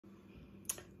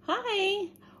Hi,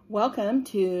 welcome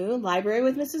to Library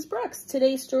with Mrs. Brooks.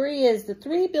 Today's story is The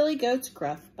Three Billy Goats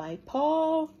Gruff by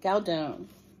Paul Galdone.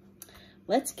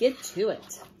 Let's get to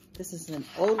it. This is an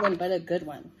old one, but a good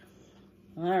one.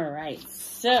 All right,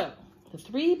 so The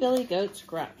Three Billy Goats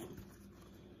Gruff.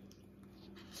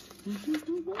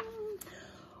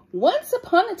 Once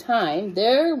upon a time,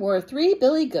 there were three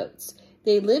billy goats.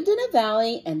 They lived in a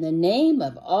valley, and the name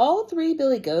of all three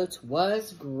billy goats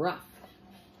was Gruff.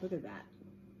 Look at that.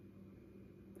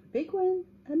 A big one,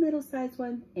 a middle-sized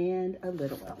one, and a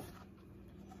little one.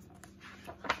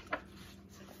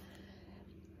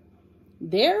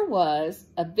 There was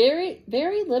a very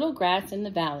little grass in the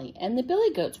valley, and the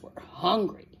billy goats were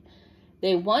hungry.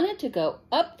 They wanted to go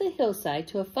up the hillside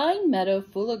to a fine meadow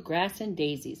full of grass and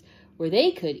daisies, where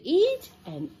they could eat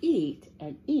and eat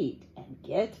and eat and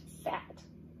get fat.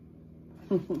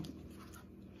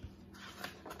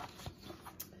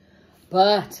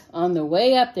 But on the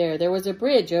way up there was a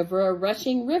bridge over a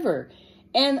rushing river,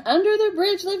 and under the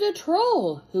bridge lived a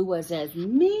troll who was as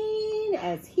mean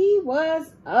as he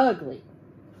was ugly.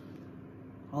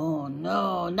 Oh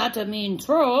no, not a mean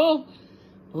troll.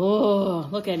 Oh,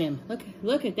 look at him.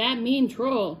 Look at that mean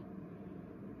troll.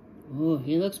 Oh,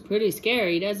 he looks pretty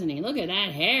scary, doesn't he? Look at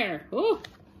that hair. Oh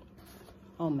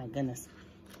my goodness.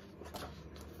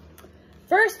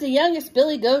 First, the youngest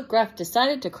billy goat, Gruff,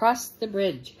 decided to cross the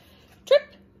bridge.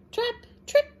 Trip,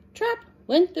 trap,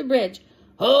 went the bridge.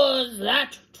 "Who's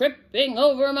that tripping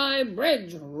over my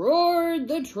bridge?" roared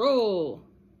the troll.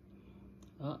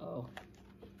 Uh-oh.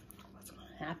 What's going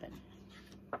to happen?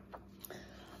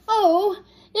 "Oh,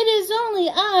 it is only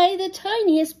I, the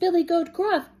tiniest billy goat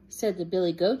Gruff," said the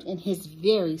billy goat in his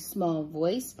very small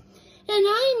voice. "And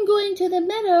I'm going to the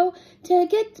meadow to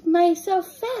get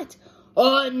myself fat."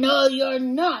 "Oh, no, you're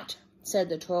not," said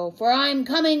the troll, "for I'm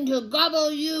coming to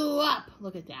gobble you up."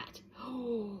 Look at that.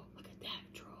 Oh, look at that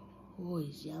troll. Oh,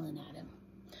 he's yelling at him.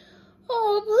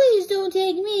 "Oh, please don't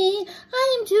take me.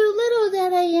 I'm too little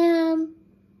that I am."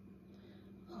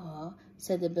 "Oh,"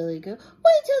 said the billy goat.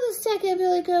 "Wait till the second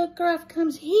billy goat Gruff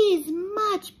comes. He's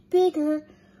much bigger."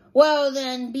 "Well,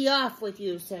 then, be off with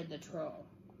you," said the troll.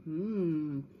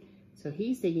 So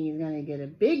he's thinking he's going to get a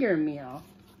bigger meal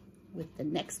with the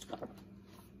next one.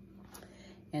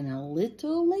 And a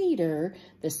little later,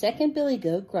 the second billy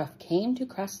goat Gruff came to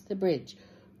cross the bridge.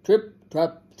 Trip,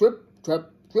 trap,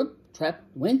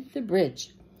 went the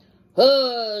bridge.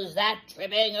 "Who's that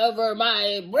tripping over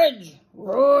my bridge?"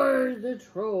 roared the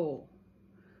troll.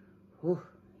 Oh,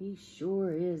 he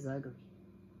sure is ugly.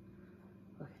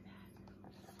 Look at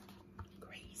that.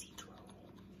 Crazy troll.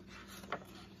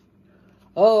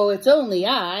 "Oh, it's only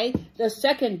I, the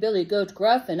second billy goat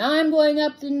Gruff, and I'm going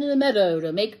up into the meadow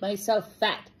to make myself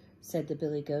fat," said the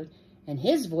billy goat, and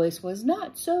his voice was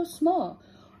not so small.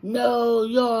 "No,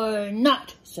 you're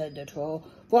not," said the troll,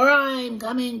 "for I'm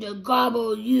coming to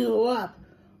gobble you up."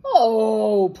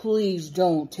 "Oh, please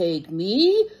don't take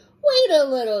me. Wait a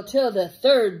little till the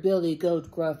third billy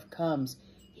goat Gruff comes.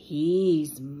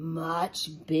 He's much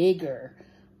bigger."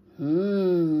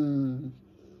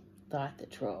 Thought the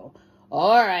troll.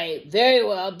 "All right, very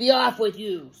well, be off with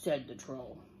you," said the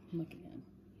troll. Look at him.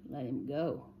 Let him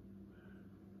go.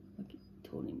 Look,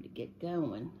 told him to get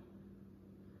going.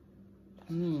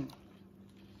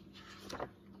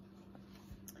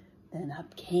 Then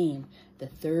up came the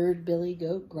third billy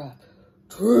goat Gruff.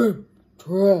 Trip,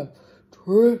 trap,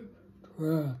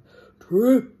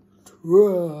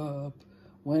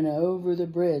 went over the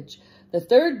bridge. The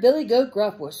third billy goat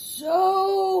Gruff was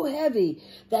so heavy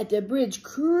that the bridge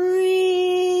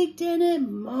creaked and it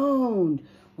moaned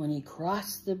when he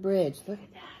crossed the bridge. Look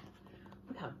at that.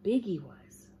 Look how big he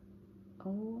was.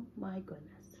 Oh my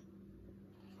goodness.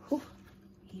 Whew.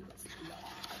 He was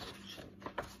large.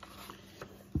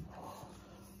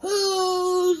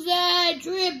 "Who's that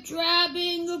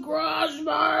trip-trapping across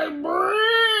my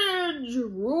bridge?"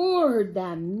 roared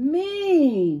that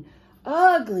mean,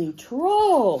 ugly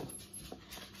troll.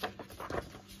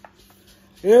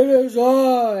 "It is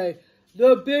I,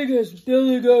 the biggest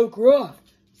billy goat Gruff,"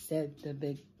 said the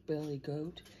big billy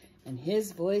goat, and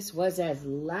his voice was as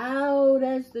loud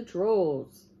as the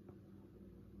troll's.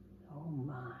 Oh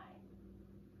my.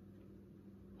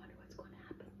 Wonder what's going to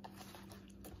happen.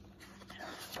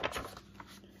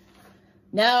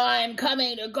 "Now I'm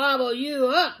coming to gobble you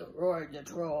up," roared the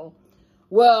troll.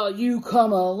 "Well, you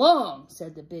come along,"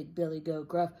 said the big billy goat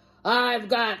Gruff. "I've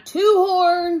got 2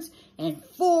 horns and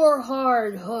 4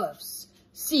 hard hoofs.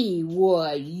 See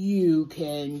what you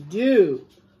can do."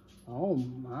 Oh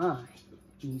my.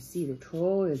 And you see the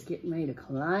troll is getting ready to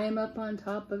climb up on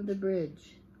top of the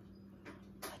bridge.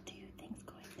 What do you think's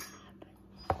going to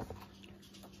happen?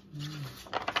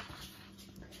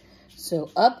 So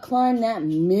up climbed that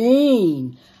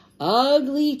mean,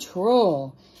 ugly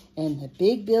troll, and the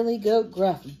big billy goat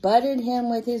Gruff butted him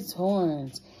with his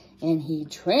horns, and he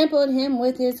trampled him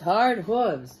with his hard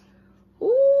hooves.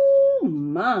 Ooh,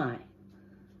 my.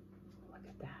 Look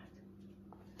at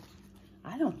that.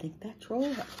 I don't think that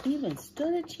troll even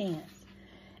stood a chance.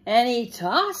 And he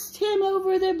tossed him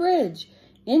over the bridge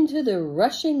into the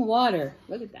rushing water.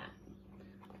 Look at that.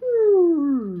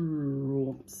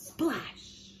 Splash.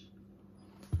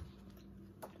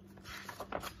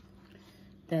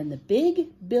 Then the big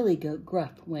billy goat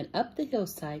Gruff went up the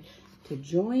hillside to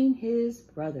join his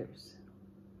brothers.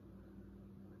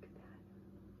 Look at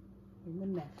that. In the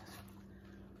meadow.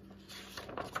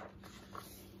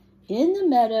 In the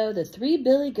meadow, the 3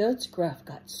 billy goats Gruff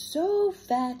got so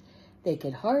fat they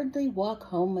could hardly walk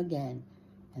home again,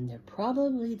 and they're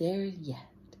probably there yet.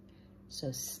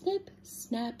 So snip,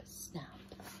 snap, snap.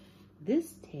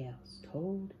 This tale's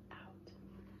told out.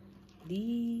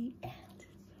 The end.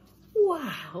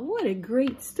 Wow, what a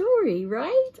great story,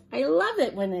 right? I love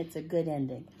it when it's a good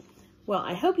ending. Well,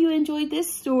 I hope you enjoyed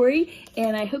this story,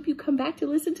 and I hope you come back to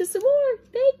listen to some more.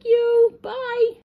 Thank you. Bye.